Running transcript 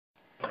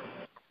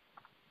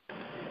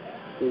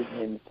His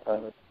name is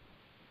Tyler.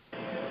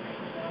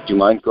 Do you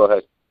mind? Go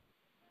ahead.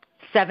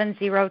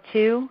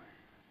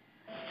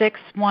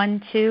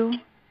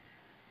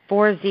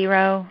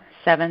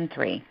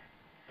 702-612-4073.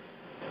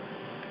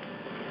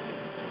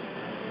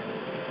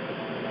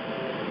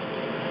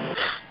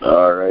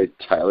 All right,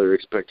 Tyler,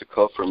 expect a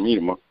call from me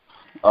tomorrow.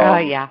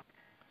 Yeah.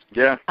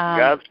 Yeah,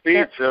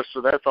 Godspeed,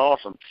 sister. That's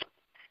awesome.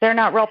 They're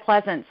not real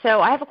pleasant.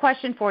 So I have a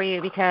question for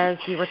you because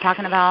you were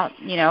talking about,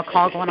 a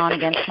call going on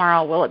again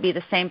tomorrow. Will it be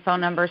the same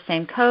phone number,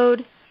 same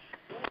code?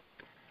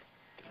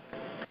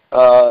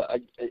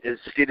 As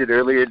stated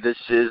earlier, this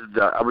is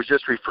I was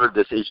just referred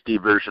this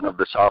HD version of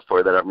the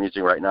software that I'm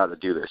using right now to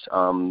do this.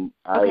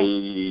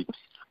 Okay.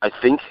 I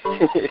think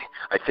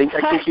I can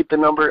keep the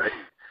number.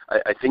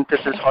 I think this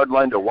is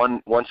hardline to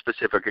one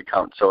specific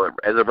account. So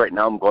as of right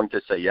now, I'm going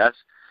to say yes.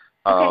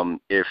 Okay.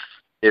 If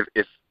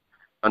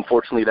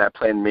unfortunately that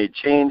plan may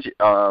change,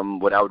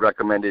 what I would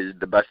recommend is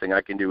the best thing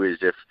I can do is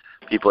if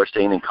people are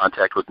staying in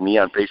contact with me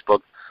on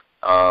Facebook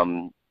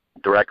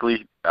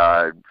directly.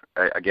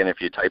 Again, if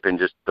you type in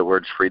just the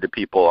words "free to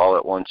people" all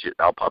at once,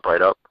 I'll pop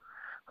right up.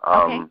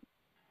 Okay.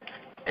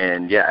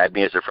 And yeah, add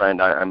me as a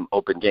friend. I'm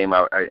open game.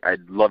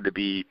 I'd love to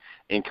be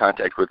in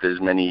contact with as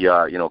many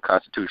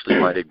constitutionally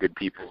minded good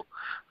people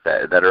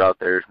that are out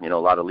there. A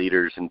lot of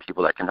leaders and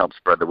people that can help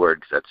spread the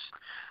word. Because that's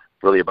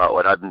really about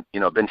what I've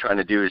been trying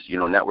to do is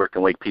network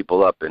and wake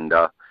people up. And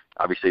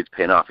obviously it's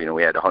paying off.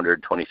 We had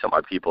 120 some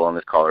odd people on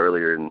this call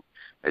earlier, and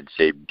I'd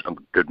say a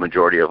good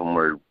majority of them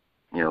were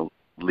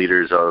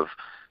leaders of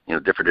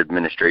different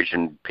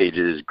administration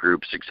pages,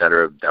 groups,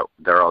 etc. That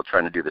they're all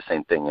trying to do the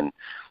same thing, and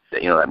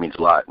that means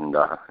a lot. And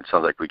it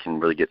sounds like we can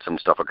really get some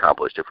stuff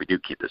accomplished if we do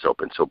keep this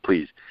open. So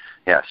please,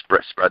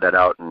 spread that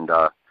out, and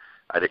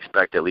I'd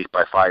expect at least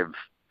by 5,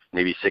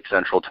 maybe 6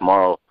 Central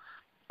tomorrow.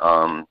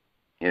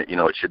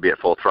 It should be at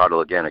full throttle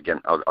again.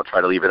 I'll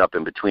try to leave it up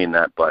in between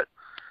that. But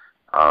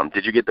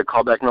did you get the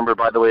callback number,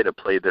 by the way, to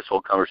play this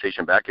whole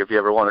conversation back if you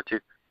ever wanted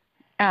to?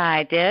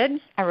 I did.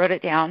 I wrote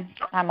it down.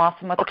 I'm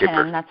awesome with a pen.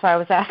 Perfect. That's why I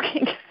was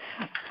asking.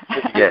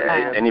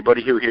 Yeah,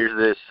 anybody who hears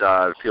this,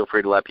 feel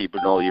free to let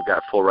people know you've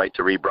got full right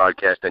to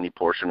rebroadcast any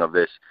portion of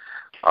this.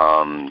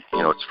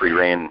 It's free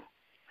reign.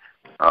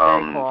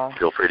 Very cool.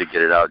 Feel free to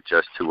get it out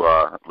just to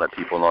let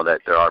people know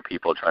that there are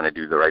people trying to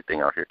do the right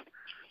thing out here.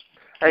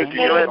 Hey, Is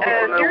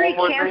there any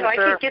chance I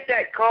could get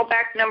that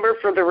callback number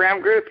for the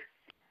round group?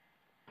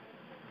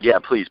 Yeah,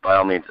 please, by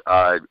all means.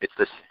 It's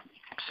the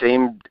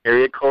same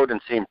area code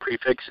and same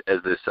prefix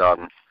as this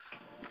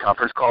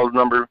conference call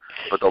number,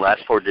 but the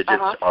last 4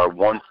 digits are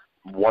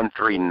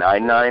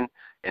 1399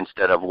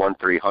 instead of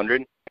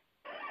 1300.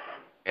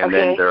 And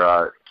then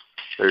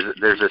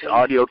there's this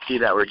audio key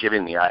that we're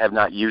giving me. I have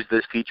not used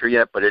this feature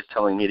yet, but it's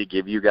telling me to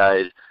give you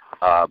guys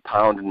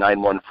pound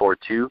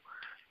 9142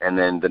 and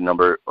then the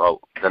number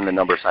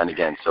sign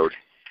again. So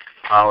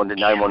pound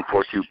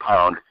 9142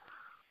 pound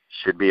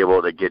should be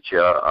able to get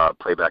you a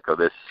playback of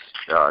this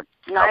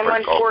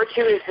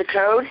 9142 is the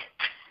code?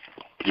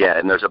 Yeah,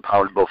 and there's a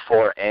pound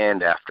before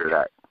and after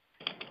that.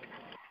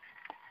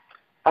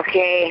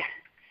 Okay.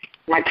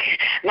 My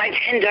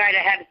pen died.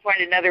 I had to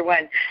find another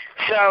one.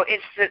 So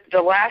it's the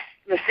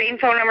same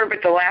phone number,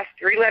 but the last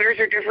 3 letters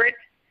are different?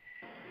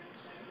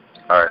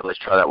 All right, let's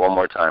try that one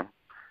more time.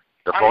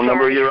 The phone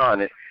number you're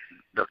on,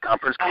 the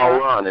conference call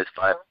we're on is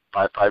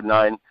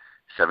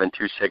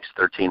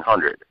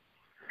 559-726-1300.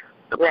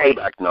 The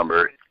playback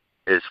number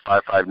is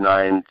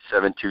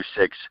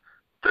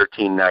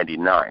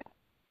 559-726-1399.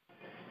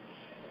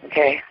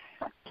 Okay.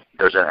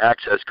 There's an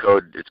access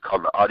code. It's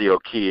called the audio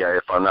key,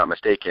 if I'm not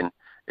mistaken,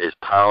 is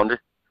pound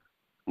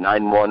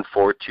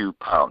 9142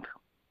 pound.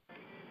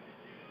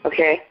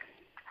 Okay.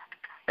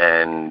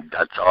 And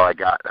that's all I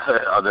got.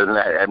 Other than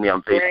that, add me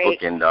on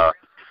Facebook, and I'll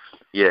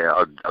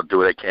do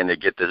what I can to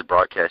get this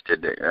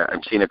broadcasted.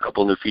 I'm seeing a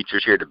couple new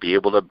features here to be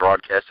able to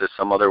broadcast this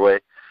some other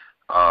way,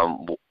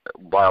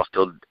 while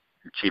still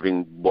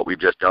achieving what we've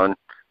just done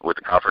with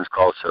the conference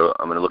call. So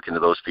I'm going to look into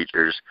those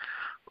features.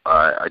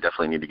 I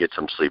definitely need to get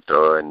some sleep,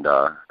 though, and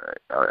I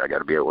got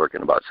to be at work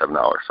in about 7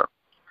 hours. So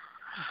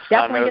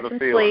definitely get some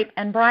sleep.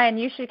 And, Brian,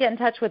 you should get in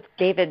touch with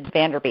David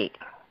Vanderbeek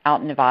out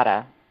in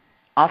Nevada.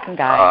 Awesome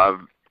guy.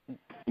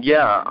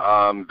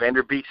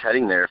 Vanderbeek's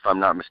heading there, if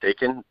I'm not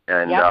mistaken.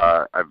 And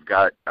I've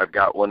got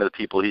one of the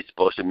people he's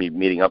supposed to be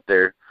meeting up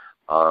there.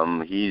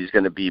 He's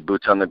going to be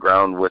boots on the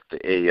ground with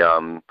a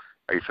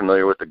are you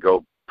familiar with the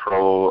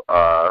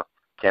GoPro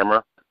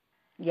camera?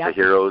 Yeah. The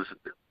Heroes.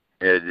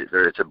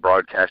 It's a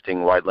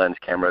broadcasting wide lens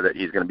camera that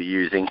he's going to be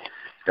using.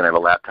 He's going to have a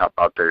laptop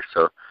out there,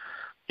 so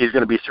he's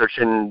going to be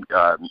searching.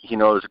 He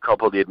knows a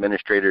couple of the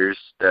administrators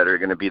that are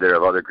going to be there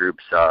of other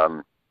groups.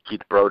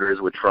 Keith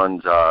Broders, which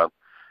runs the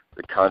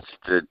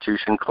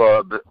Constitution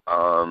Club,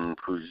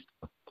 who's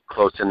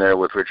close in there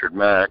with Richard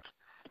Mack,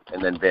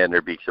 and then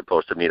Vanderbeek's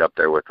supposed to meet up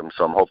there with him.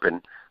 So I'm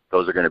hoping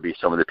those are going to be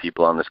some of the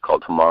people on this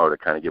call tomorrow to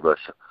kind of give us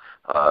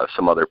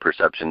some other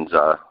perceptions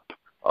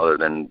other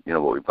than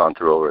what we've gone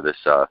through over this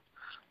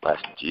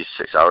last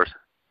 6 hours.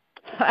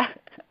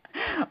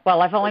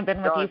 Well, I've only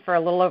been with you for a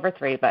little over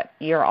 3, but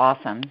you're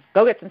awesome.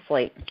 Go get some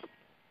sleep.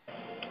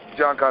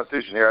 John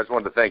Constitution here. I just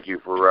wanted to thank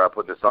you for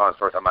putting this on. It's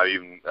the first time I've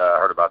even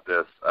heard about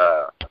this.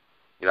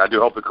 I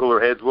do hope the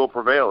cooler heads will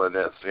prevail in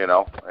this,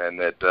 and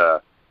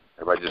that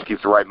everybody just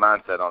keeps the right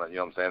mindset on it. You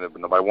know what I'm saying? That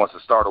nobody wants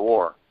to start a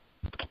war.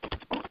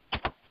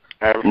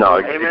 No,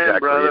 Amen, exactly.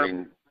 brother. I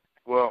mean,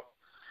 Well,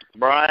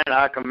 Brian,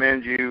 I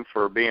commend you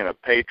for being a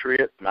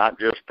patriot, not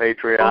just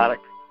patriotic.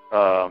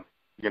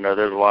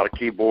 There's a lot of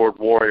keyboard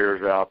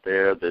warriors out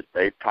there that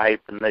they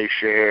type and they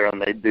share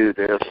and they do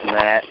this and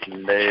that,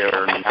 and they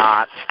are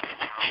not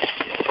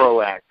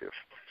proactive.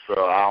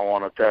 So I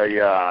want to tell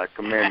you I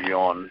commend you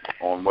on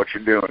what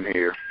you're doing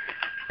here.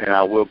 And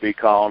I will be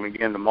calling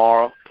again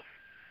tomorrow.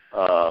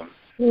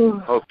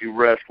 Hope you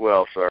rest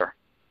well, sir.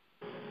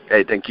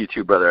 hey, thank you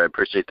too, brother. I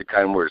appreciate the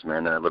kind words,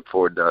 man. I look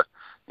forward to,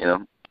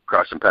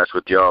 crossing paths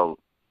with y'all.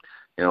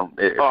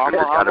 It's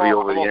got to be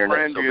over the internet.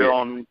 I'm a friend you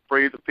on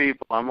Free the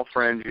People. I'm a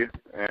friend you,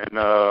 and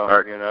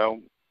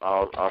right.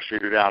 I'll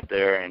shoot it out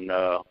there, and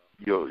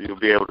you'll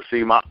be able to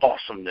see my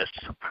awesomeness.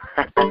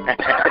 Hey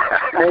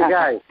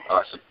guys.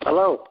 Awesome.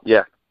 Hello.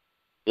 Yeah.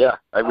 We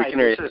can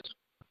hear you.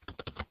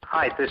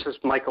 Hi, this is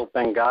Michael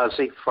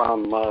Benghazi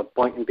from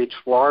Boynton Beach,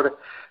 Florida.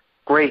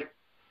 Great.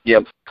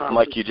 Yep,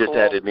 Mike, you just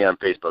added me on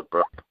Facebook,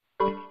 bro.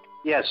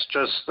 Yes,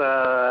 just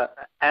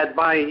add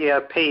my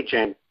page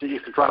in.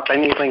 You can drop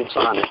any links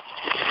on it.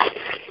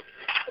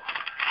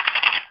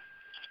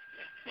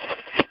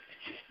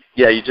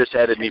 Yeah, you just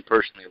added me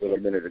personally a little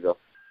minute ago.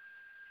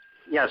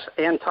 Yes,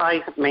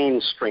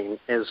 Anti-Mainstream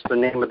is the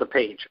name of the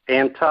page.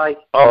 Anti-Mainstream.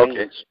 Oh,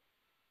 okay.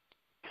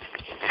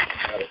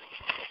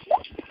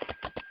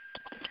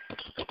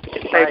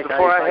 Hey,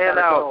 before I head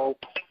out,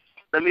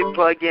 let me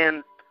plug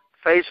in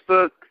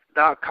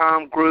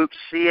Facebook.com group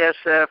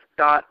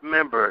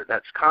CSF.member.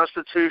 That's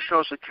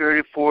Constitutional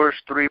Security Force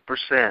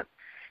 3%.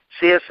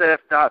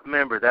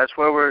 CSF.member. That's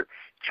where we're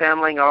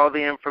channeling all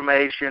the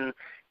information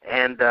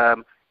and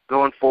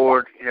going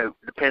forward,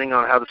 depending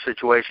on how the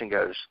situation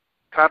goes.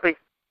 Copy?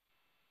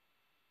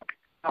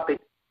 Copy.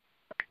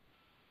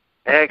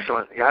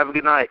 Excellent. You have a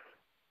good night.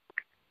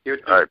 All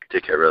right,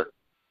 take care, brother.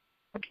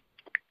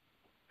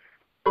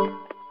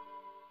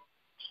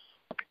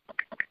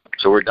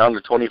 So we're down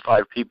to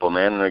 25 people,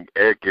 man. And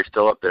Eric, you're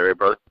still up there, right,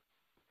 brother?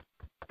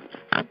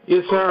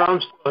 Yes, sir.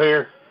 I'm still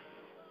here.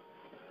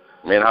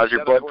 Man, how's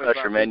your blood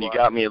pressure, man? You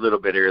got me a little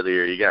bit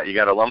earlier. You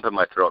got a lump in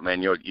my throat,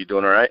 man. You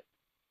doing all right?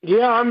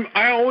 Yeah,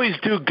 I always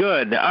do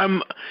good.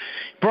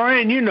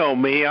 Brian, you know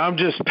me. I'm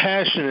just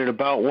passionate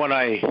about what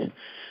I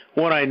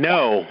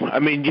know. I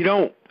mean,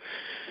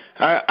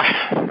 I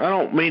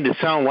don't mean to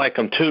sound like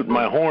I'm tooting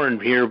my horn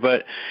here,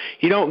 but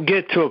you don't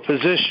get to a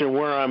position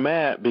where I'm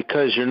at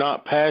because you're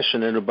not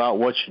passionate about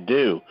what you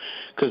do,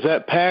 because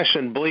that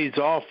passion bleeds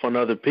off on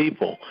other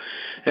people.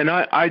 And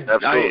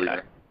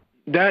Absolutely.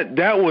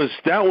 that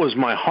was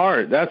my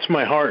heart. That's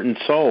my heart and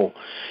soul.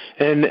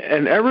 And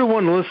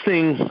everyone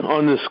listening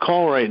on this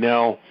call right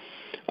now,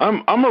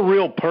 I'm a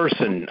real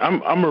person.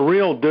 I'm a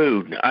real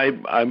dude.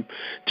 I'm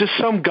just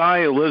some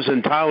guy who lives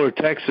in Tyler,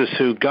 Texas,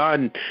 who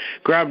God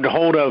grabbed a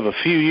hold of a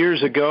few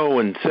years ago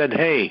and said,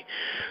 "Hey,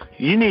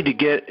 you need to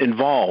get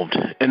involved."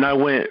 And I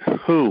went,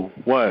 "Who?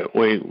 What?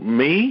 Wait,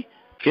 me?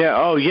 Yeah.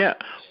 Oh, yeah.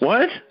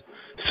 What?"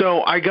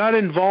 So I got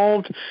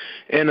involved,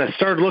 and I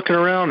started looking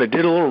around. I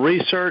did a little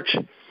research.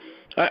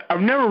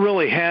 I've never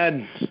really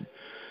had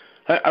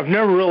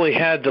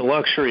the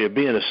luxury of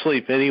being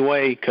asleep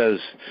anyway,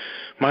 because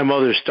my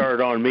mother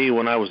started on me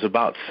when I was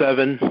about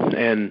 7,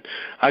 and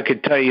I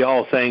could tell you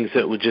all things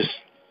that would just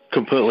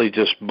completely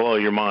just blow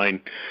your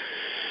mind.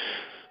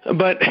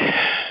 But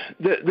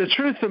the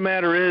truth of the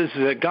matter is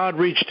that God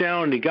reached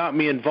down and He got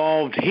me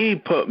involved. He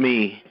put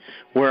me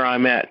where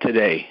I'm at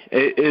today.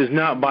 It is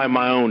not by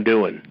my own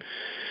doing.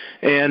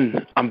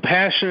 And I'm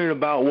passionate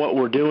about what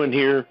we're doing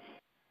here.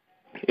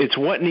 It's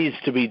what needs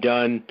to be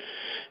done.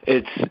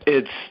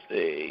 It's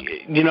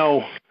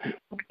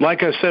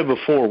like I said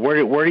before,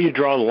 where do you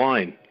draw the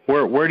line?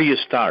 Where do you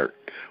start?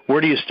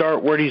 Where do you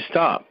start? Where do you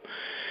stop?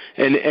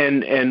 And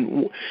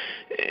in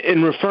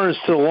reference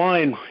to the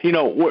line,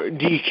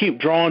 do you keep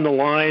drawing the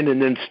line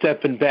and then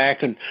stepping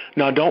back and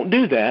now don't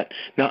do that.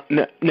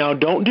 Now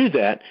don't do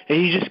that.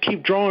 And you just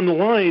keep drawing the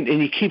line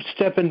and you keep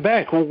stepping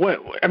back. Well, where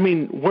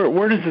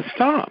does it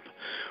stop?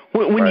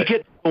 When you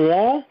get to the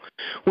wall,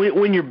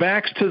 when your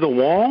back's to the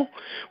wall,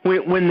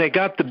 when they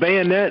got the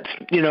bayonets,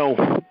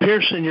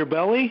 piercing your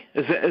belly,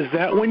 is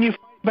that when you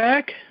fight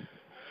back?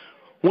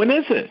 When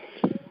is it?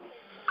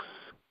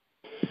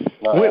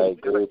 No, I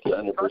agree with you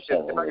 100%.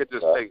 If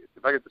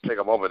I could just take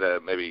a moment to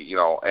maybe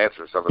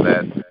answer some of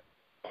that.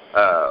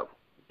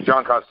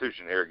 John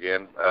Constitution here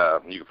again.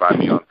 You can find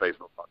me on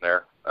Facebook on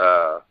there.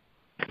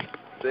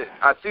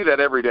 I see that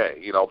every day.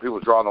 People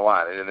drawing the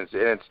line, and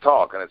it's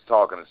talk, and it's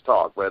talk, and it's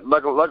talk. But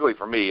luckily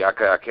for me, I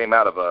came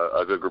out of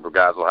a good group of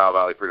guys, Ohio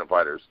Valley Freedom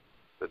Fighters,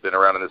 that've been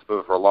around in this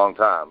movement for a long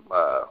time.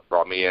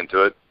 Brought me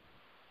into it,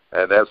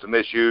 and they have some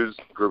issues.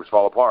 Groups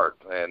fall apart,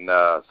 and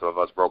some of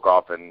us broke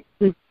off, and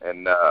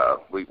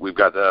we've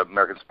got the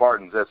American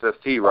Spartans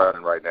SST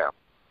running right now.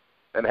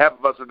 And half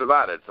of us are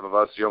divided. Some of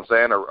us, you know what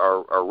I'm saying,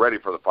 are ready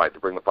for the fight, to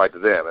bring the fight to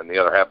them, and the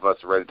other half of us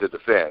are ready to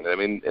defend. I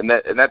mean, and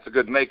that's a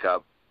good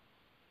makeup,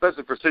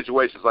 especially for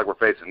situations like we're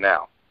facing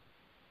now.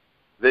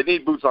 They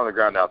need boots on the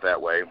ground out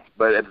that way,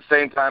 but at the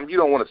same time, you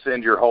don't want to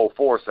send your whole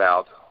force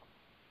out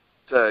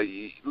to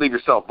leave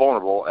yourself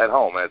vulnerable at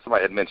home. And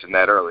somebody had mentioned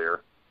that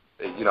earlier.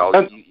 You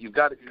know, you've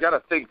got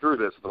to think through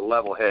this with a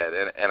level head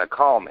and a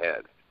calm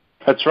head.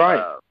 That's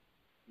right.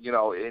 You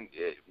know,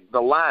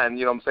 the line,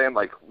 you know what I'm saying,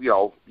 like, you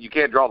know, you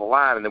can't draw the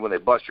line and then when they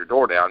bust your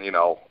door down, you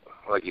know,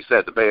 like you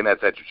said, the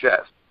bayonet's at your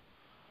chest.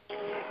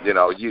 You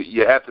know,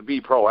 you have to be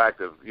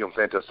proactive, you know what I'm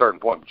saying, to a certain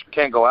point, but you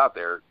can't go out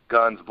there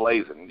guns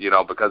blazing, you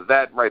know, because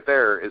that right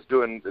there it's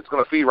going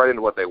to feed right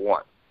into what they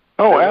want.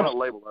 Oh, they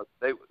absolutely. Want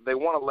to label us, they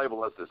want to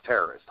label us as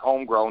terrorists,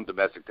 homegrown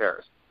domestic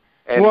terrorists.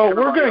 And well,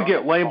 we're going to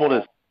get labeled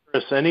as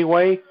terrorists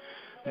anyway.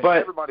 But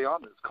everybody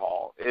on this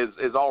call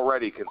is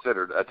already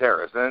considered a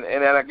terrorist, and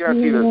I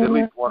guarantee there's at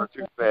least one or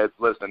two feds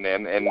listening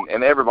in,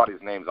 and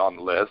everybody's name's on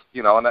the list,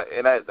 you know.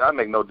 And I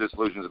make no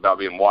disillusions about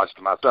being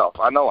watched myself.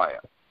 I know I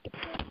am.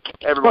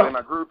 Everybody in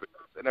my group is,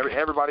 and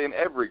everybody in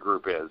every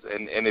group is.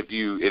 And if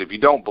you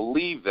don't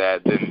believe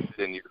that,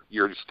 then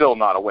you're still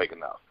not awake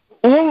enough.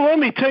 Well, let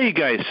me tell you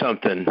guys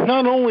something.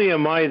 Not only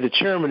am I the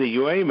chairman of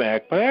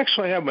UAMAC, but I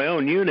actually have my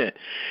own unit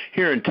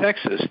here in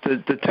Texas,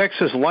 the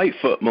Texas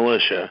Lightfoot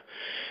Militia.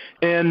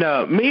 And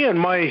me and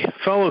my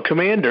fellow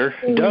commander,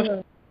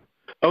 Dustin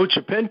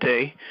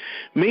Ochapente,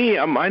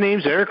 my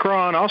name's Eric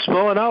Ron. I'll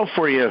spell it out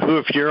for you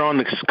if you're on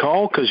this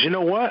call, because you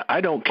know what?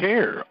 I don't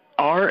care.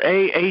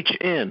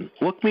 RAHN.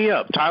 Look me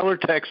up, Tyler,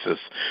 Texas,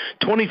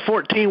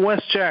 2014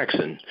 West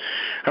Jackson.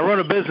 I run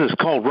a business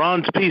called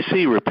Ron's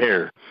PC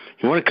Repair.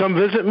 You want to come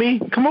visit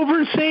me? Come over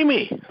and see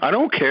me. I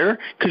don't care.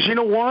 Because you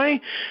know why?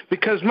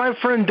 Because my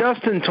friend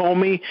Dustin told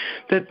me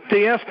that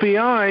the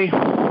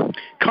FBI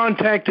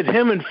contacted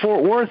him in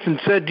Fort Worth and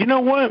said, you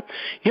know what?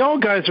 Y'all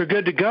guys are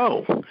good to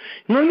go.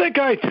 Remember that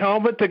guy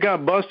Talbot that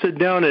got busted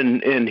down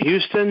in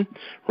Houston,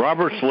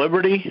 Robert's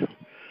Liberty?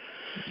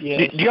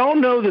 Yes. Do y'all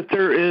know that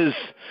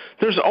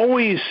there's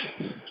always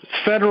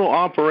federal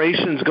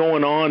operations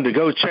going on to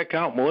go check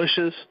out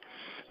militias?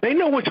 They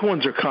know which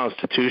ones are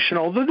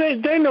constitutional.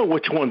 They know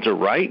which ones are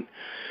right.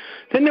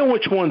 They know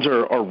which ones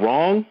are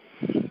wrong.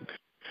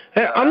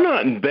 I'm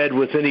not in bed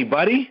with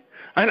anybody.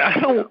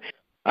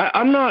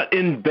 I'm not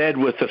in bed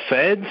with the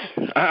feds.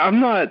 I'm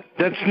not.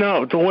 That's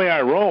not the way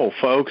I roll,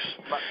 folks.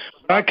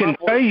 I can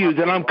tell you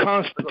that I'm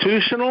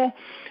constitutional,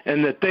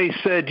 and that they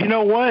said, you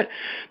know what,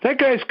 that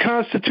guy's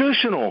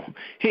constitutional.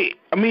 I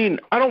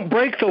don't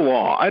break the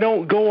law. I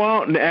don't go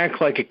out and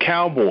act like a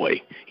cowboy.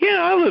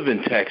 Yeah, I live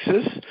in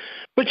Texas,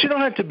 but you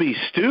don't have to be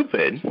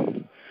stupid.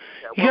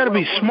 You got to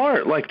be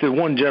smart, like the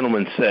one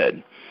gentleman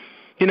said.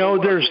 You know,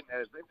 they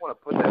want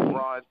to put that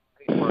broad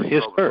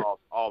yes, sir. Across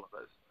all of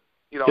us.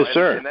 You know, yes,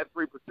 sir. And that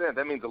 3%,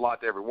 that means a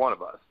lot to every one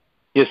of us.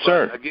 Yes,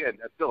 sir. But again,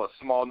 that's still a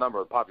small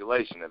number of the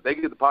population. If they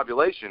get the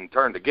population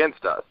turned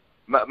against us,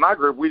 my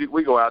group,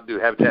 we go out and do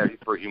Habitat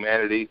for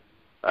Humanity.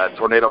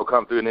 Tornado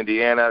come through in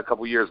Indiana a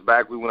couple years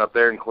back. We went up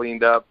there and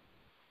cleaned up.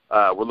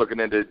 We're looking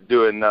into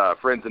doing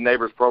Friends and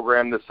Neighbors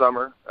program this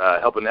summer,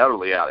 helping the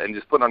elderly out, and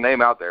just putting our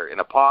name out there in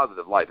a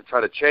positive light to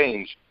try to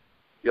change,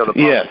 the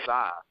public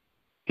eye.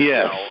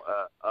 Yes.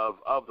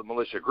 Of the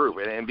militia group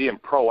and being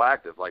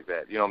proactive like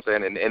that. You know what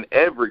I'm saying? And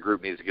every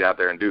group needs to get out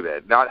there and do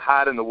that. Not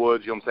hide in the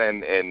woods, you know what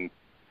I'm saying?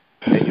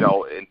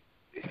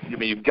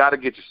 And you've got to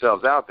get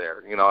yourselves out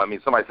there. You know, I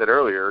mean, somebody said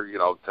earlier,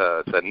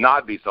 to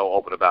not be so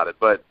open about it.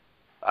 But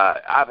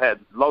I've had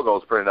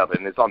logos printed up,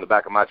 and it's on the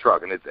back of my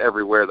truck, and it's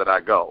everywhere that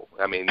I go.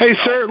 I mean, hey,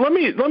 sir, let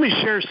me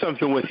share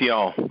something with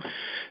y'all.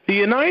 The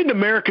United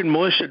American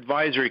Militia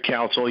Advisory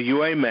Council,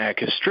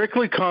 UAMAC, is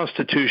strictly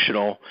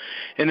constitutional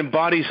and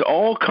embodies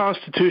all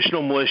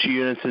constitutional militia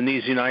units in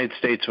these United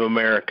States of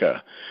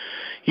America.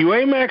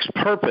 UAMAC's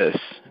purpose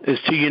is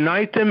to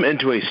unite them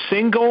into a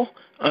single,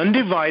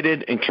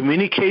 undivided, and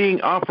communicating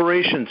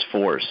operations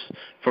force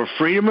for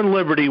freedom and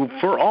liberty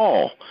for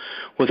all,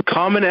 with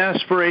common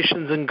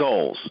aspirations and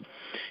goals.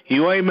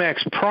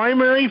 UAMAC's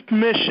primary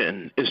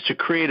mission is to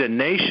create a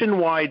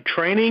nationwide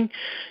training,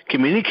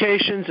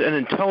 communications, and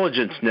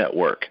intelligence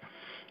network.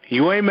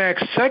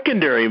 UAMAC's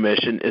secondary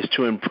mission is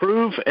to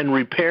improve and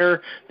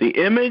repair the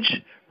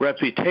image,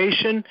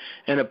 reputation,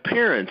 and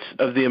appearance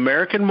of the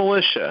American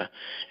militia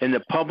in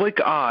the public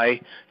eye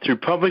through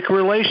public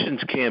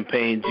relations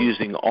campaigns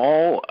using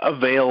all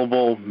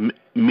available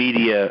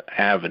media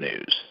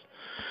avenues.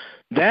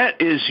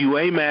 That is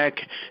UAMAC,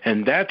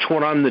 and that's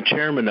what I'm the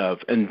chairman of,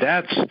 and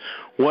that's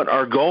what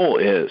our goal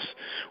is.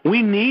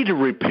 We need to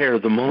repair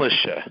the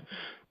militia.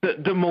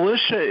 The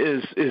militia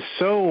is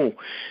so,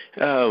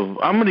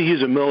 I'm going to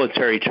use a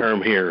military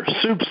term here,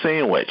 soup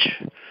sandwich.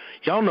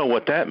 Y'all know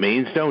what that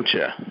means, don't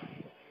you?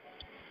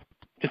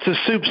 It's a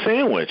soup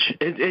sandwich.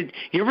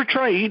 You ever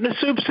try eating a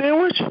soup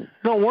sandwich? It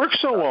don't work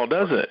so well,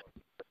 does it?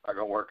 It's not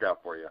going to work out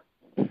for you.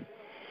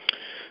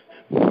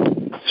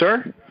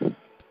 Sir?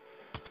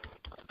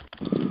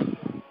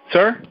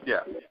 Sir?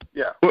 Yeah.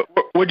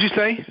 What'd you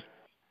say?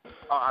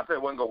 I said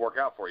it wasn't going to work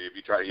out for you if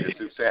you try to eat a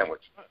soup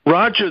sandwich.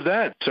 Roger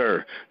that,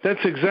 sir. That's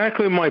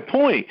exactly my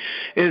point.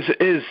 Is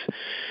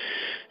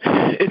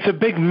it's a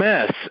big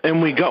mess,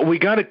 and we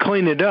got to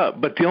clean it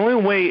up. But the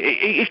only way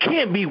it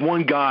can't be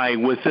one guy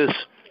with this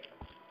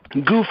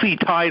goofy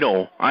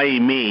title, i.e.,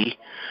 me.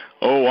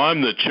 Oh,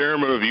 I'm the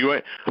chairman of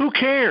UA. Who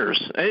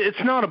cares?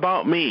 It's not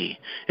about me.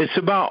 It's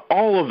about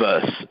all of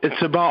us.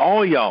 It's about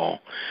all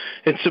y'all.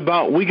 It's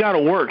about we got to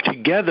work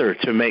together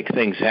to make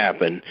things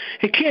happen.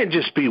 It can't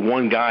just be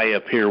one guy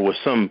up here with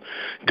some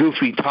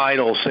goofy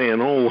title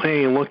saying, "Oh,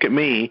 hey, look at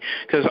me,"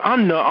 because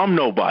I'm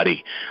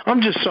nobody. I'm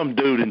just some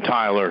dude in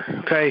Tyler.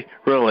 Okay,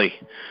 really.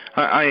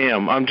 I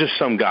am. I'm just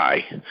some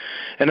guy.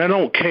 And I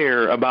don't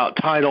care about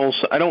titles.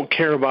 I don't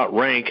care about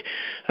rank.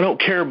 I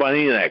don't care about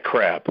any of that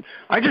crap.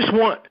 I just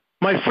want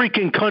my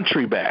freaking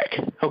country back,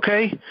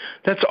 okay?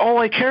 That's all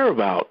I care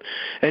about.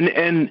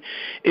 And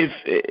if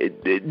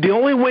the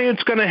only way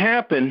it's going to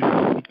happen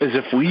is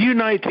if we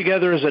unite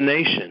together as a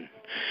nation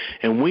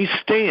and we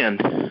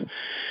stand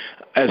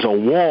as a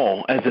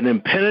wall, as an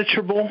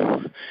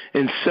impenetrable,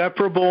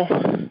 inseparable,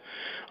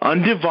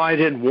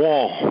 undivided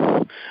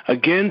wall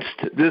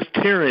against this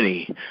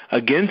tyranny,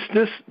 against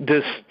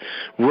this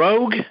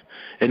rogue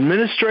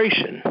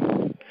administration.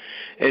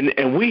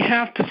 And we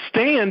have to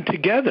stand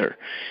together.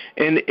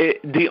 And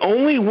the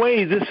only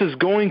way this is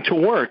going to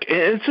work, and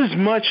it's as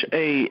much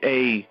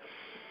a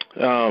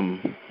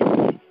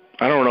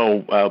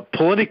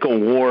political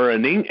war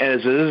as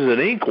it is an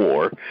ink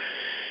war,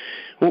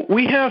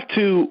 we have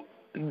to,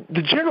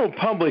 the general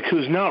public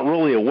who's not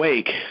really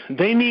awake,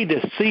 they need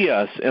to see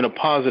us in a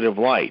positive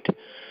light.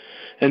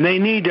 And they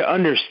need to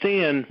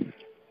understand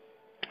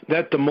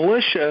that the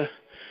militia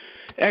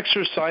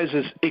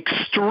exercises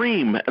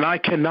extreme, and I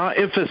cannot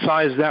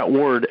emphasize that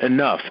word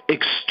enough,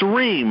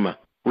 extreme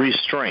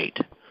restraint.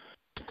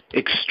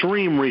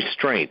 Extreme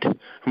restraint.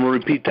 I'm going to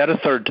repeat that a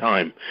third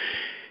time.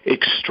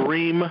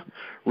 Extreme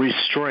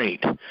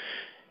restraint.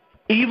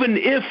 Even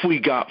if we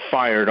got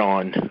fired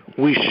on,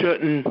 we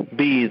shouldn't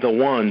be the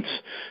ones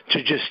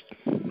to just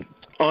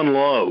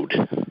unload.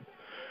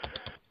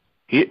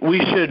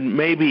 We should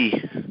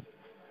maybe...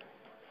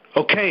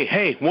 Okay,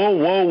 hey,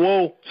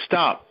 whoa,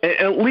 stop.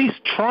 At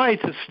least try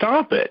to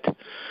stop it.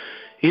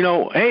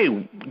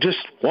 Hey, just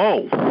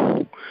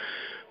whoa.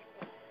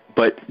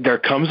 But there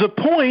comes a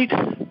point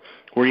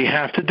where you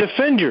have to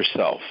defend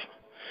yourself.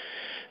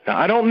 Now,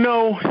 I don't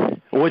know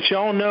what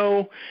y'all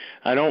know.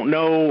 I don't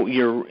know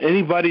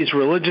anybody's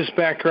religious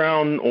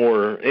background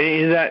or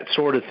any of that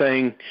sort of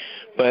thing,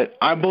 but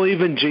I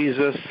believe in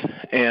Jesus,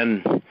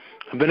 and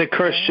I've been a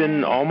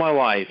Christian all my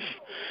life.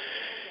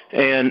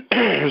 And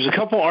there's a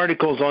couple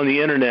articles on the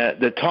internet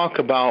that talk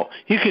about,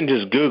 you can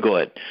just Google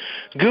it.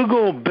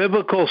 Google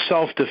biblical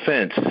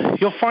self-defense.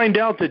 You'll find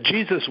out that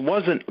Jesus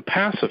wasn't a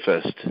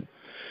pacifist.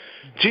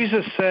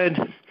 Jesus said,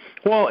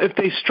 well, if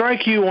they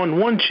strike you on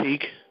one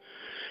cheek,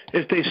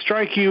 if they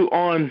strike you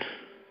on,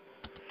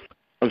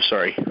 if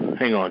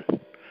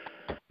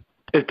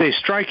they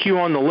strike you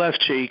on the left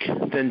cheek,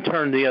 then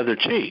turn the other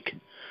cheek.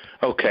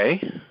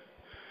 Okay.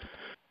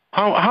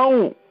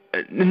 How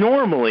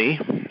normally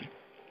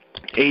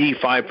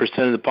 85%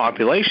 of the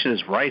population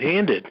is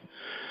right-handed.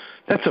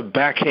 That's a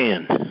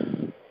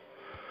backhand.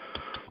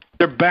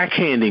 They're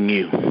backhanding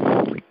you.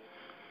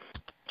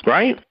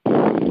 Right?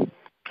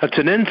 That's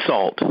an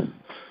insult.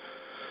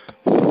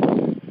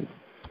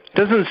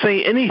 Doesn't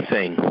say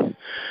anything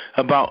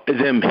about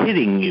them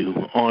hitting you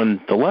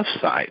on the left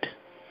side.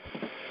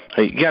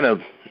 I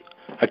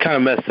kind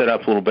of messed that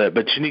up a little bit,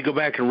 but you need to go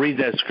back and read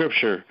that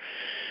scripture.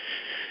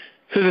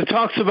 Because it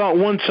talks about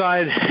one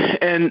side,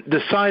 and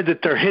the side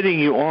that they're hitting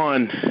you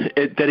on,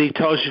 that he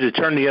tells you to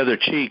turn the other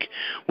cheek,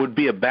 would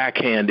be a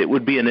backhand. It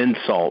would be an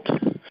insult.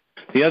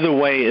 The other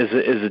way is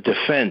a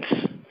defense.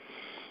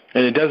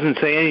 And it doesn't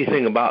say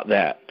anything about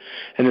that.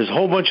 And there's a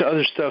whole bunch of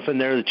other stuff in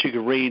there that you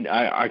could read.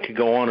 I could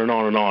go on and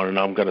on and on, and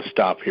I'm going to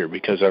stop here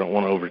because I don't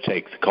want to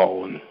overtake the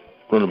call and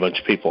run a bunch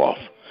of people off.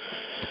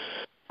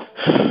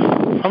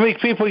 How many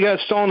people you got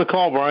still on the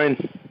call, Brian?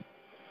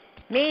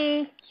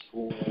 Me.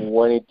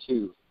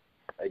 22.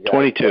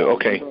 22,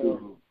 okay.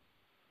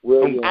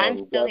 William,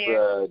 I'm still Deborah,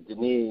 here.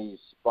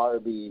 Denise,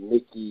 Barbie,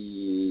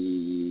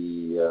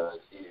 Mickey,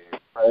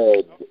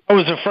 Fred. I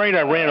was afraid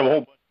I ran a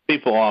whole bunch of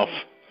people off.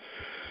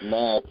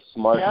 Max,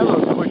 Marcus,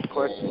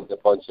 and a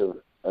bunch of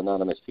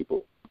anonymous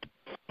people.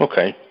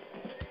 Okay.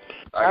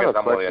 I guess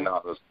I'm only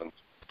anonymous.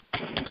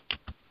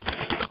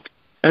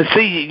 And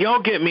see, y'all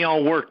get me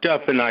all worked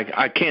up, and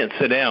I can't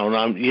sit down.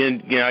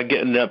 I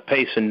get up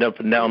pacing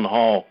up and down the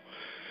hall.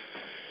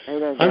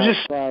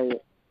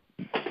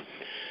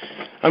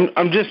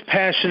 I'm just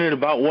passionate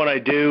about what I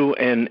do,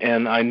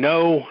 and I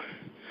know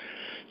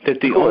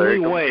that the only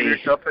way.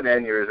 Yourself an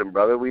aneurysm,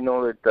 brother. We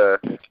know that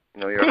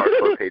you're a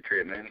hardcore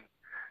patriot, man.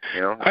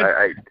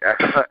 I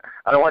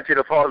don't want you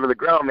to fall to the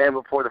ground, man,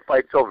 before the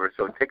fight's over.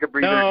 So take a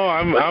breather. No,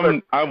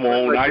 I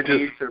won't. I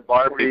just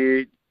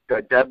Barbie,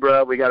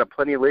 Deborah, we got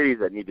plenty of ladies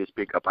that need to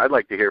speak up. I'd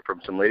like to hear from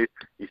some ladies.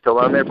 You still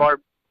on there,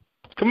 Barb?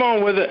 Come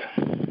on with it.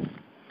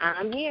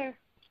 I'm here.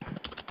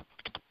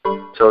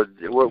 So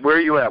where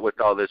are you at with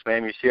all this,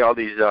 man? You see all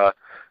these,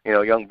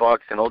 young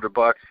bucks and older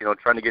bucks,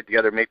 trying to get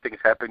together, make things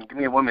happen. Give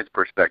me a woman's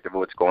perspective of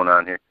what's going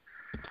on here.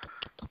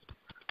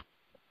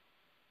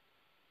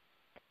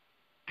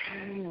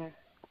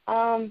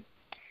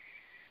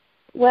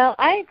 Well,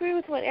 I agree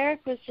with what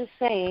Eric was just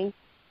saying.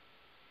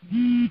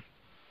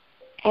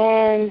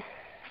 And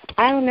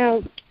I don't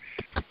know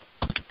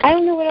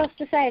what else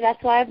to say.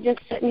 That's why I'm just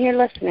sitting here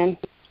listening.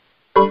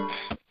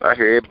 I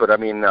hear you, but I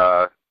mean,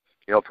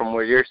 from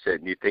where you're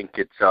sitting, you think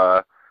it's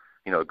a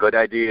good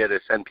idea to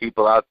send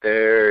people out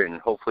there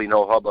and hopefully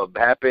no hubbub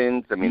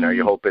happens? I mean, are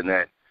you hoping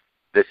that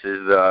this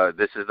is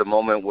the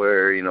moment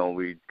where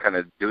we kind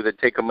of do the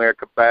Take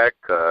America Back?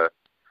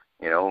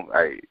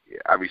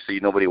 Obviously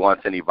nobody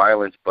wants any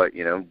violence, but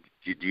do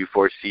you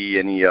foresee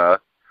any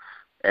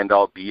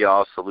end-all,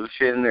 be-all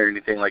solution or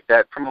anything like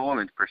that from a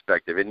woman's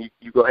perspective? And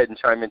you go ahead and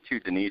chime in too,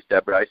 Denise,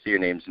 Deborah. I see your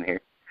names in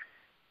here.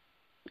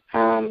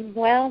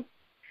 Well,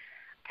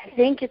 I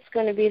think it's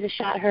going to be the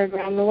shot heard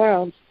around the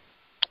world.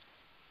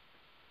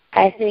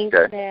 I think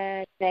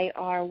that they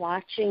are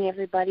watching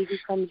everybody who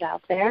comes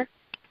out there.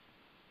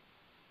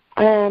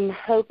 I'm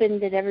hoping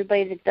that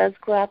everybody that does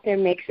go out there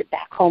makes it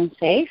back home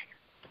safe.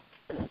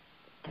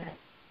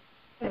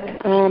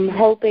 I'm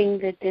hoping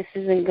that this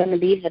isn't going to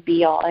be the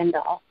be-all,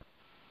 end-all.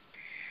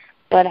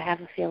 But I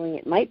have a feeling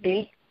it might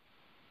be.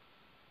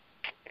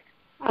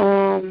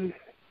 I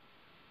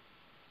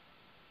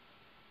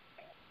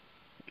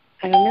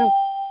don't know.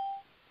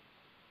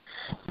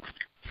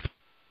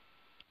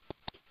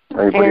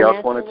 Anybody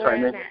else want to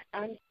chime in?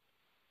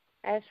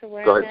 As for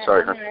where Go I'm ahead, at,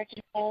 sorry. I'm in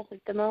Arkansas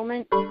at the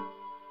moment.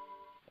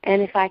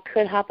 And if I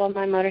could hop on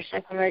my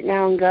motorcycle right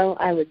now and go,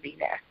 I would be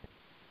there.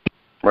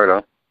 Right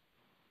on.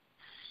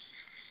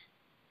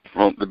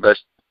 Well, the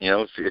best,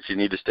 if you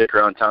need to stick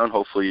around town,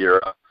 hopefully you're,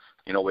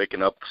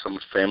 waking up some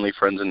family,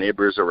 friends, and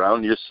neighbors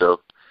around you. So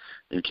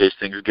in case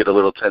things get a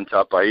little tense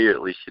up by you,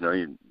 at least,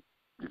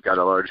 you've got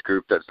a large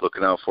group that's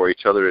looking out for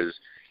each other.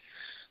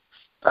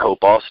 I hope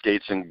all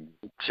states and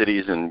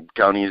cities and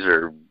counties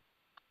are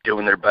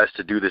doing their best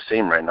to do the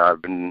same right now.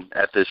 I've been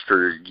at this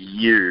for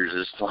years,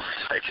 as long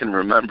as I can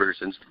remember,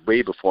 since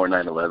way before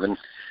 9/11,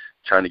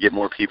 trying to get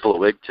more people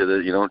awake to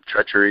the,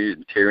 treachery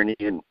and tyranny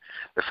and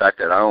the fact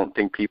that I don't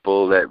think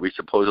people that we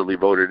supposedly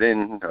voted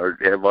in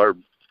have our,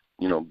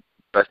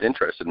 best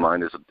interest in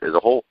mind as a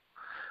whole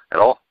at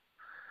all.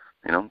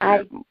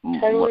 I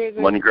totally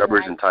agree money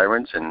grabbers and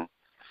tyrants, and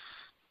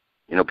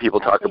people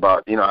talk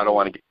about, I don't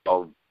want to get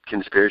all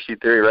conspiracy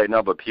theory right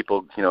now, but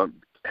people,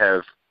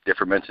 have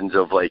different mentions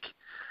of like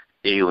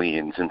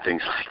aliens and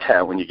things like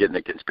that when you get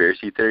into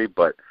conspiracy theory.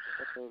 But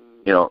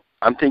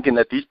I'm thinking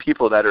that these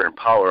people that are in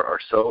power are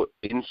so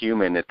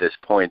inhuman at this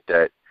point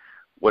that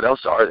what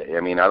else are they?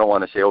 I mean, I don't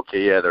want to say,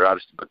 okay, yeah, they're out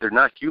of, but they're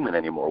not human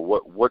anymore.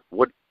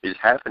 What is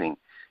happening?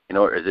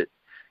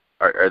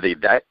 Are they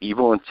that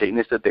evil and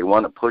Satanist that they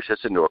want to push us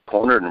into a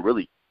corner and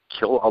really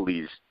kill all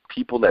these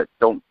people that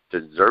don't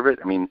deserve it?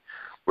 I mean,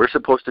 we're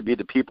supposed to be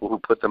the people who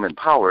put them in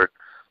power,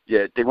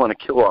 yet they want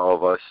to kill all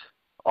of us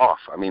off.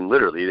 I mean,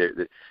 literally,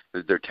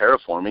 they're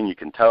terraforming. You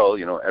can tell,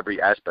 every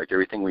aspect,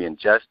 everything we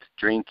ingest,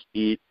 drink,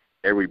 eat,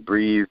 air we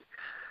breathe.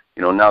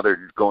 Now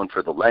they're going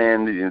for the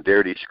land. They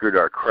already screwed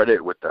our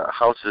credit with the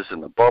houses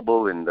and the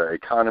bubble and the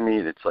economy.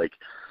 And it's like,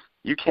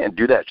 you can't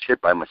do that shit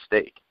by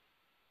mistake.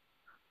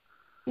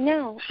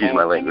 No. Excuse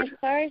my language.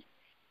 And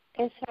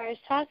as far as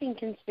talking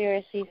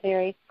conspiracy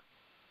theory,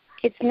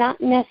 it's not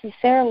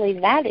necessarily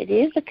that it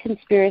is a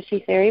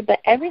conspiracy theory, but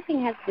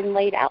everything has been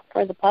laid out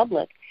for the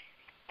public.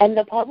 And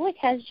the public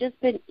has just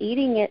been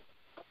eating it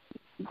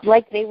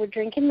like they were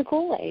drinking the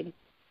Kool-Aid.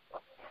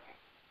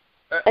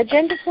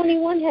 Agenda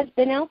 21 has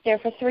been out there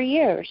for 3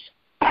 years.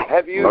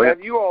 Have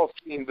you all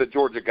seen the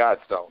Georgia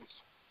Guidestones?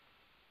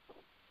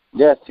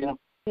 Yes, seen them.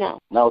 No.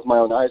 Not with my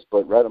own eyes,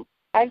 but read them.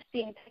 I've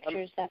seen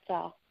pictures, that's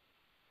all.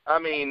 I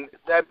mean,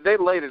 they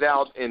laid it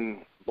out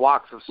in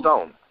blocks of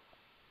stone,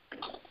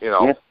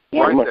 Yeah,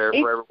 right there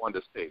for everyone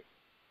to see.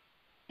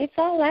 It's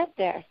all out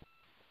there.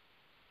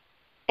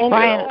 And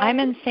Brian, I'm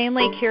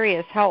insanely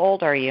curious. How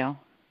old are you?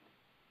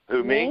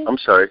 Who, me? I'm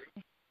sorry.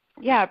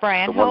 Yeah,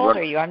 Brian, how old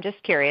are you? I'm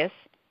just curious.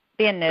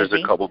 Being nosy.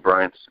 There's a couple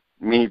Brians.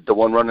 Me, the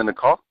one running the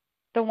call?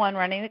 The one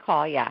running the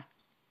call, yeah.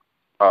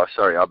 Oh,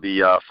 sorry. I'll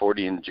be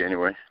 40 in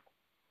January.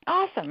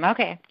 Awesome.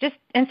 Okay. Just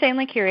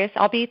insanely curious.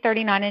 I'll be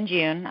 39 in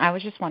June. I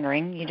was just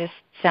wondering. You just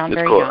sound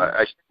very cool.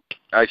 young.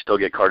 I still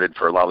get carded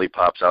for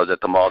lollipops. I was at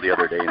the mall the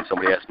other day, and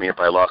somebody asked me if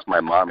I lost my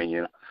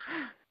mommy.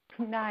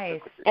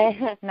 Nice.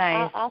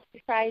 Nice. I'll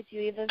surprise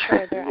you even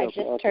further. I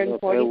just turned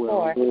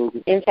 44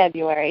 in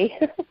February.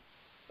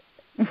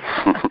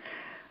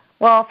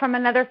 Well, from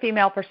another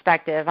female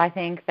perspective, I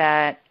think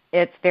that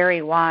it's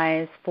very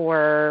wise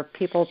for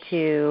people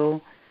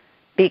to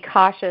be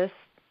cautious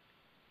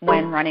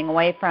when running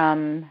away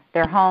from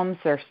their homes,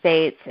 their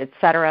states,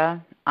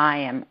 etc. I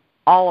am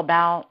all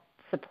about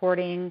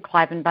supporting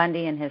Cliven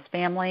Bundy and his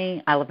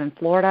family. I live in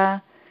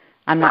Florida.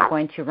 I'm not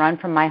going to run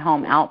from my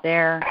home out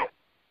there.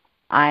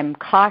 I'm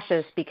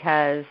cautious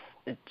because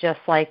just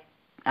like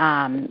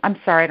I'm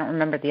sorry, I don't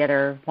remember the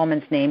other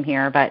woman's name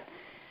here, but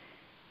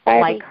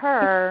Heidi. like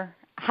her,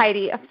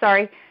 Heidi, I'm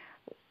sorry,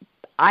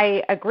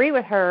 I agree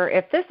with her.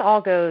 If this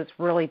all goes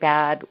really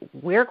bad,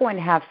 we're going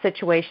to have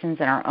situations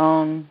in our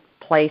own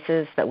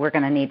places that we're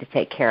going to need to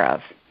take care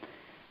of.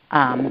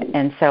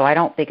 And so I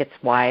don't think it's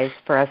wise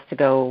for us to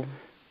go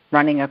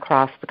running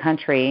across the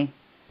country,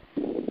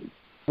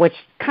 which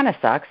kind of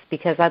sucks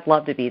because I'd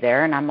love to be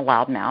there and I'm a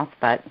loudmouth,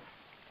 but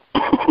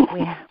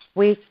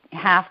we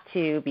have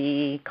to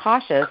be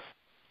cautious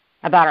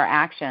about our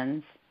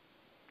actions.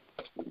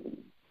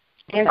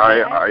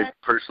 I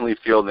personally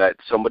feel that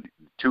somebody,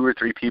 2 or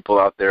 3 people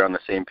out there on the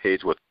same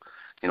page with,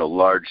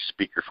 large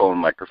speakerphone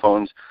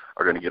microphones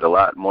are going to get a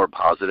lot more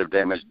positive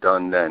damage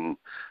done than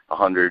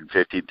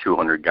 150,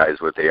 200 guys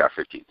with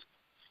AR-15s.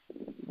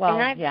 Well,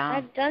 and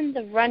I've done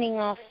the running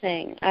off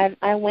thing.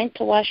 I went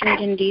to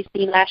Washington,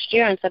 D.C. last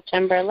year on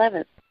September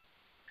 11th.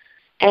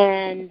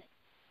 And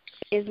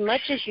as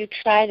much as you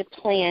try to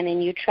plan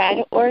and you try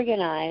to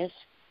organize,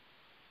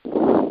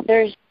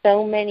 there's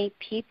so many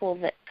people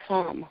that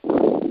come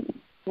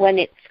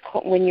when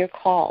you're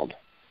called.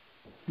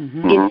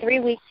 Mm-hmm. In 3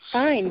 weeks'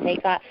 time, they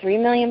got 3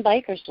 million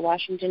bikers to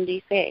Washington,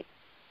 D.C.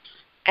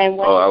 And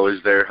I was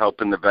there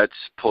helping the vets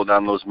pull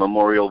down those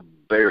memorial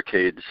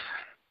barricades.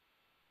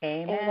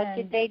 Amen. And what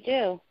did they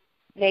do?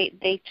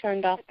 They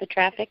turned off the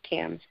traffic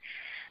cams.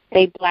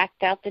 They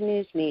blacked out the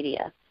news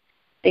media.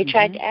 They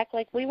tried to act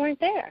like we weren't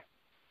there.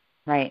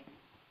 Right.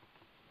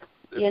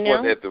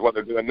 It's what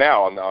they're doing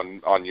now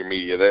on your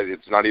media. That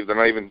they're not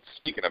even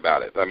speaking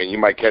about it. I mean, you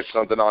might catch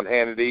something on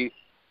Hannity.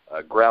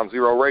 Ground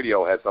Zero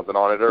Radio had something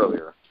on it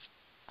earlier.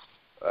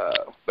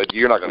 But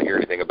you're not going to hear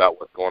anything about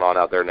what's going on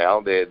out there now.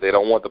 They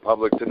don't want the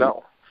public to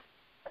know.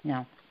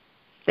 No,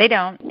 they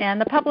don't, and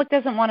the public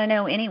doesn't want to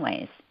know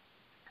anyways.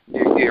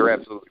 You're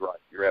absolutely right.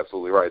 You're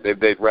absolutely right.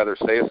 They'd rather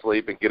stay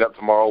asleep and get up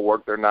tomorrow,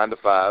 work their 9 to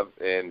 5,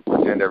 and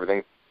pretend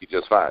everything be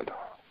just fine.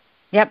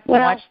 Yep.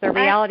 Well, watch their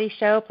reality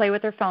show, play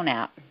with their phone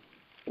app.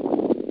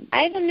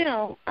 I don't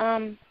know.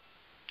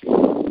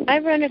 I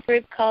run a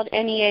group called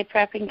NEA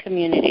Prepping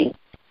Community,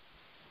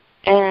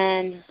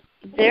 and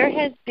there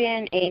has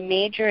been a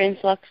major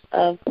influx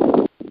of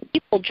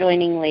people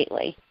joining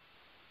lately.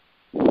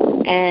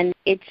 And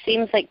it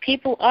seems like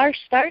people are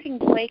starting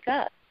to wake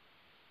up.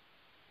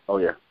 Oh,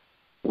 yeah.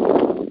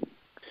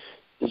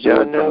 Did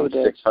y'all know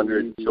that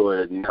 600 to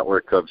a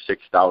network of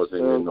 6,000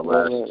 in the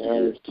last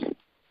year?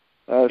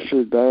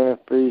 Actually ban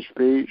free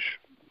speech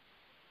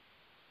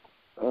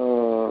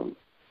on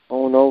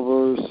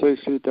over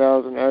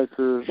 60,000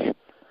 acres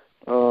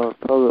of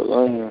public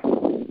land.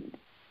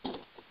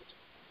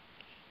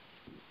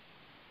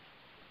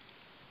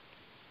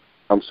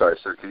 I'm sorry,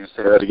 sir. Can you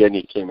say that again?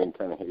 You came in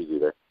kind of hazy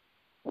there.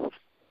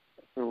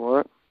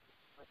 What?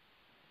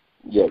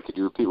 Yeah, could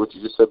you repeat what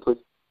you just said, please?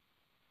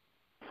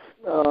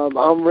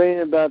 I'm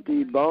reading about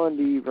the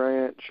Bondi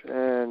Ranch,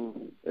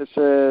 and it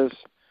says,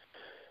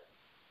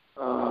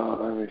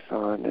 let me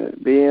find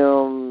it.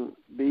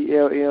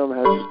 BLM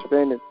has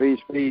suspended free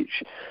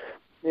speech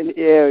in the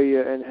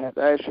area and has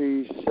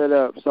actually set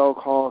up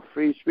so-called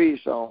free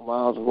speech zone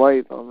miles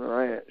away from the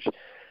ranch.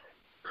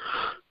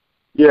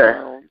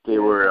 Yeah, they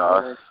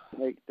were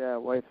take that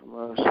away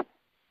from us.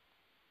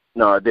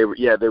 No, they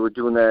were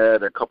doing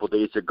that a couple of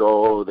days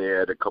ago. They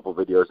had a couple of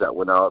videos that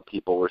went out.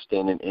 People were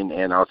standing in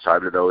and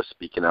outside of those,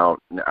 speaking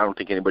out. And I don't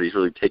think anybody's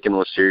really taking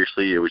those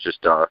seriously. It was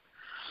just, a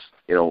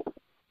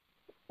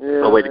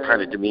way to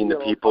kind of demean the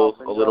people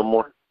a little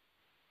more.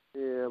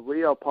 Yeah,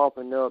 we are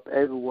popping up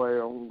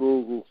everywhere on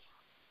Google.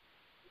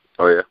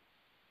 Oh, yeah?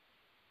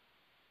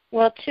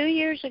 Well, 2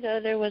 years ago,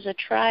 there was a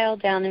trial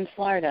down in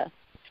Florida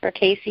for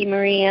Casey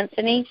Marie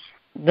Anthony.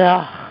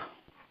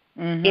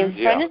 In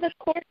front of the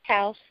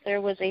courthouse, there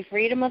was a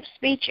freedom of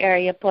speech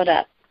area put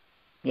up.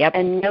 Yep.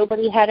 And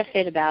nobody had a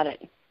fit about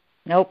it.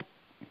 Nope.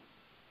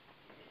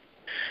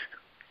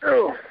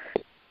 Oh.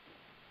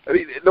 I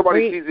mean,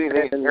 nobody sees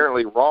anything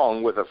inherently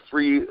wrong with a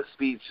free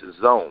speech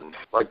zone.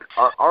 Like,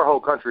 our whole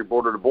country,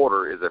 border to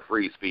border, is a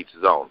free speech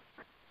zone.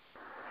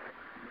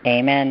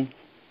 Amen.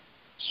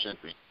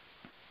 Should be.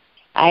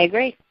 I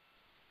agree.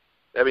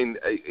 I mean,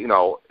 you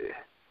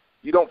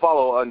don't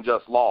follow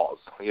unjust laws,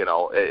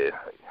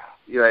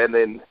 and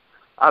then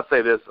I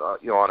say this,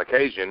 on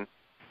occasion,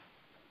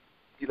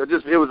 it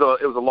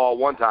was a law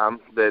one time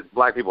that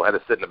black people had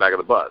to sit in the back of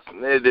the bus,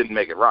 and it didn't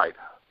make it right.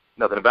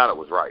 Nothing about it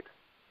was right.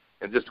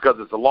 And just because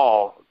it's a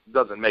law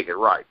doesn't make it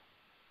right.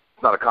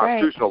 It's not a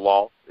constitutional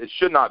law. It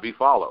should not be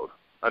followed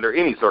under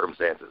any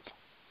circumstances.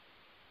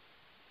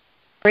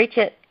 Preach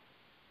it.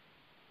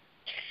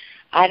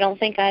 I don't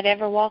think I'd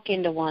ever walk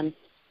into one.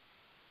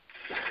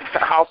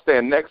 I'll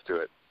stand next to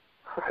it,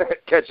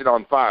 catch it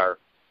on fire,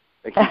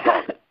 and keep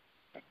talking.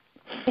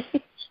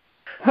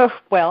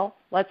 Well,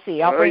 let's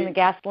see. I'll bring the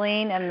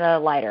gasoline and the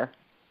lighter.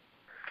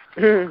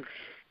 Yeah.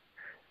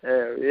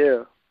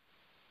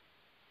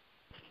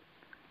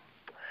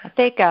 I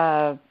think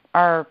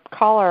our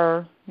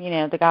caller,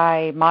 the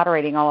guy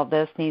moderating all of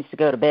this, needs to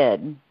go to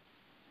bed.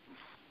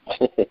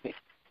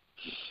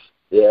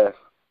 Yeah.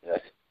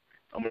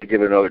 I'm going to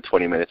give it another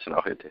 20 minutes and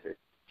I'll hit it.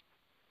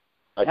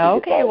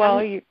 Okay, well,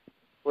 we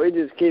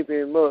just keep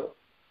him up.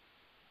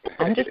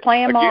 I'm just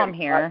playing mom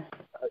here.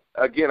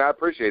 Again, I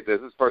appreciate this.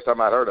 This is the first time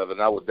I'd heard of it,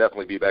 and I would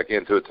definitely be back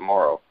into it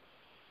tomorrow.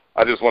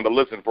 I just wanted to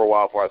listen for a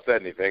while before I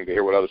said anything to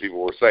hear what other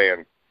people were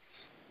saying.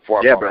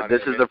 Yeah, but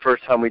this is the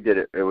first time we did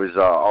it. It was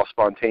all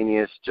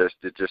spontaneous.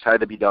 It just had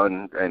to be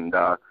done, and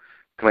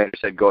Commander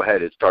said, go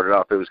ahead. It started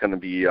off, it was going to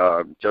be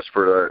just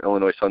for the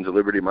Illinois Sons of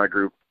Liberty, my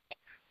group,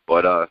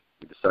 but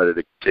we decided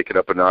to kick it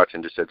up a notch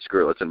and just said,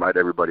 screw it, let's invite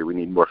everybody. We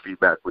need more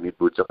feedback. We need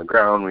boots on the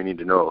ground. We need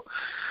to know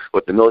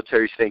what the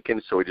military's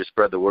thinking, so we just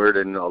spread the word,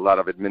 and a lot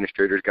of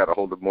administrators got a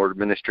hold of more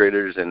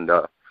administrators, and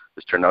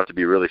this turned out to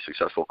be a really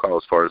successful call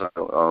as far as I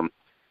know.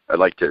 I'd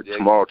like to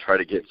tomorrow try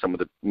to get some of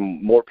the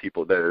more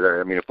people that are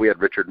there. I mean, if we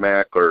had Richard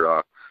Mack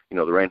or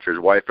the rancher's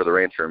wife or the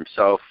rancher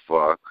himself,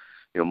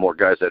 more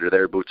guys that are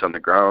there, boots on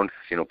the ground,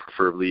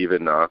 preferably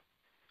even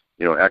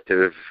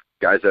active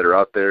guys that are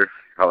out there.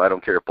 Hell, I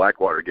don't care if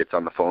Blackwater gets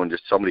on the phone,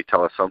 just somebody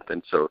tell us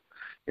something so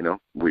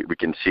we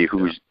can see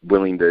who's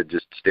willing to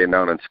just stand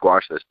down and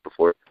squash this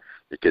before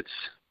it gets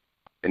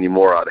any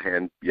more out of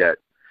hand yet.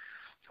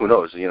 Who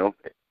knows,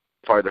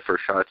 fire the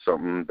first shot,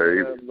 something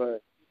very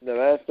the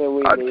last thing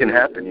we can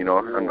happen,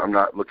 I'm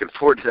not looking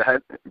forward to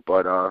that,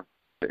 but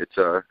it's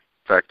a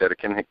fact that it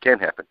can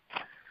happen.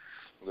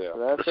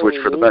 Yeah. The switch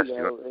for the best,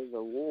 is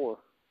a war.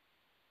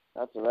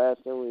 That's the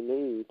last thing we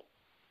need.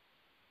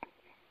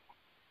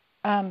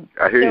 I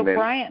hear you, man.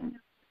 Brian,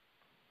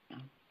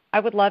 I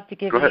would love to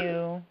give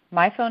you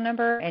my phone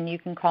number, and you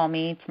can call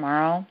me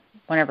tomorrow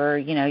whenever,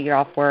 you're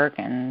off work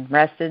and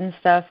rested and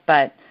stuff,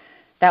 but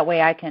that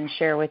way I can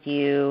share with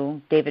you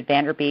David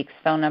Vanderbeek's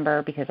phone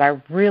number, because I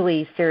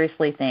really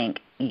seriously think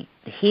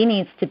he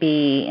needs to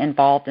be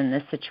involved in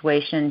this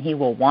situation. He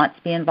will want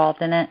to be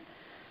involved in it.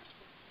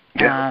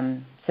 Yeah.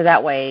 So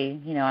that way,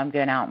 I'm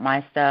giving out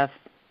my stuff.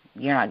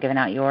 You're not giving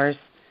out yours.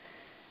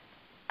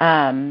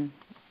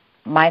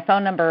 My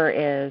phone number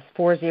is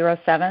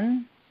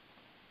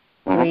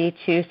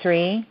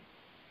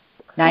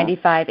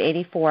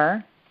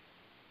 407-323-9584.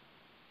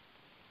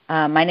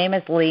 My name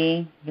is Lee.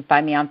 You can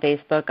find me on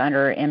Facebook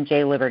under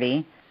MJ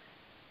Liberty.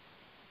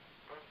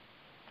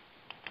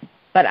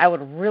 But I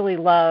would really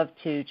love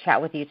to chat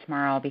with you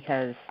tomorrow,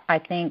 because I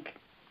think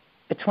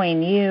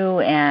between you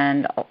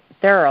and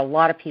there are a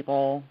lot of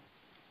people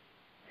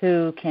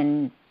who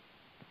can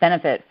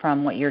benefit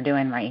from what you're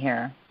doing right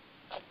here.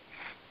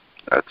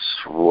 That's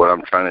what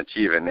I'm trying to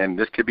achieve, and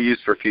this could be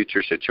used for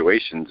future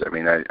situations. I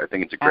mean, I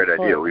think it's a great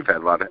idea. We've had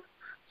a lot of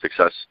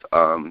success,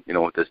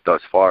 with this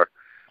thus far.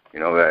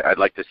 I'd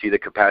like to see the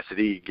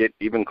capacity get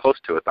even close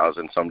to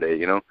 1,000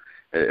 someday.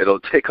 It'll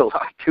take a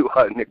lot to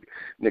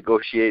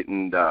negotiate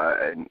and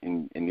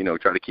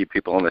try to keep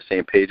people on the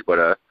same page.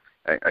 But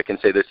I can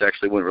say this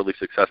actually went really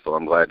successful.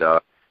 I'm glad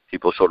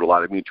people showed a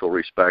lot of mutual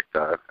respect.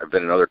 I've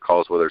been in other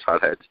calls where there's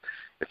hotheads.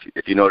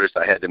 If you noticed,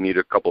 I had to mute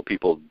a couple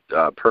people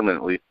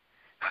permanently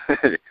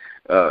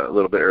a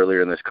little bit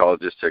earlier in this call,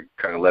 just to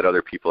kind of let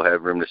other people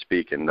have room to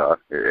speak, and I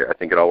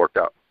think it all worked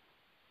out.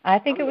 I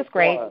think it was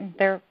great.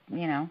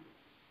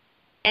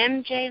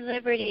 MJ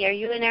Liberty, are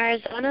you in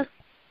Arizona?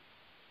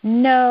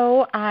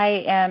 No,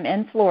 I am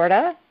in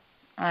Florida.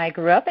 I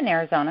grew up in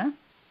Arizona.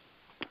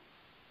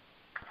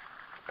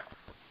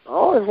 I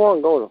always want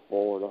to go to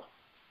Florida.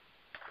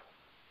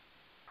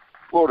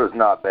 Florida's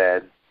not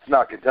bad. It's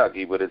not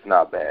Kentucky, but it's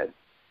not bad.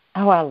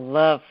 Oh, I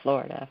love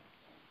Florida.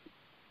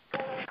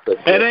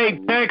 It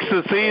ain't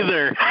Texas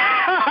either.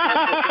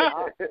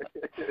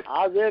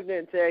 I lived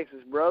in Texas,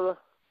 brother.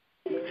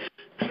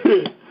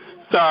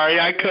 Sorry,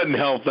 I couldn't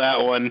help that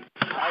one.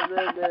 I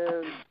lived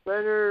in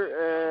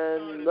Center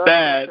and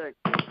Texas.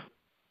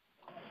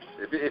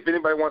 If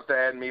anybody wants to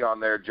add me on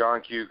there,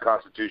 John Q.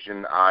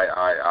 Constitution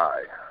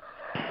I.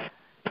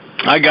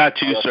 I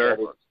got you, sir.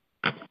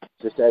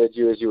 Just added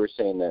you as you were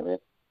saying that, man.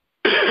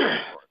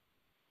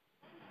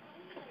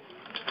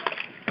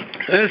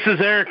 This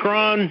is Eric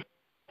Ron,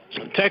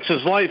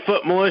 Texas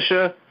Lightfoot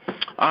Militia.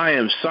 I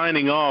am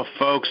signing off,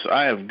 folks.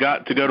 I have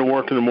got to go to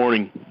work in the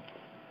morning.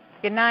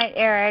 Good night,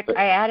 Eric.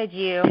 I added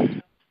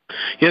you.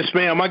 Yes,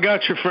 ma'am. I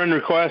got your friend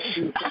request.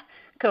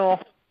 Cool.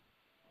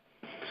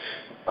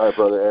 All right,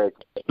 brother Eric.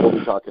 We'll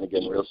be talking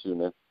again real soon,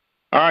 man.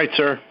 All right,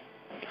 sir.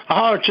 I'll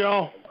holler at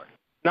y'all.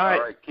 Night.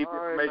 All right. Keep the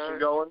information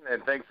going,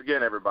 and thanks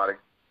again, everybody.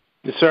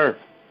 Yes, sir.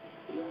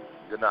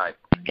 Good night.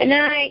 Good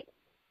night.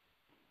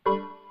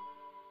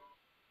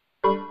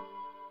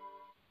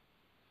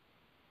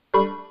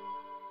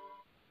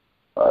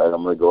 All right,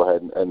 I'm going to go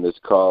ahead and end this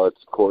call.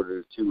 It's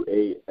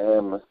 2:45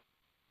 a.m.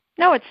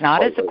 No, it's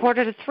not. It's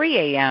 2:45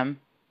 a.m.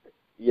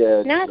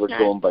 Yeah, no, we're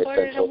going by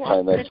Central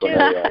Time. That's when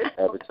I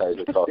advertise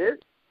the call.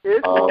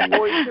 It's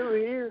 1:42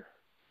 here.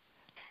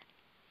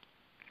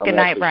 Good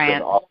night,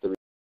 Brian.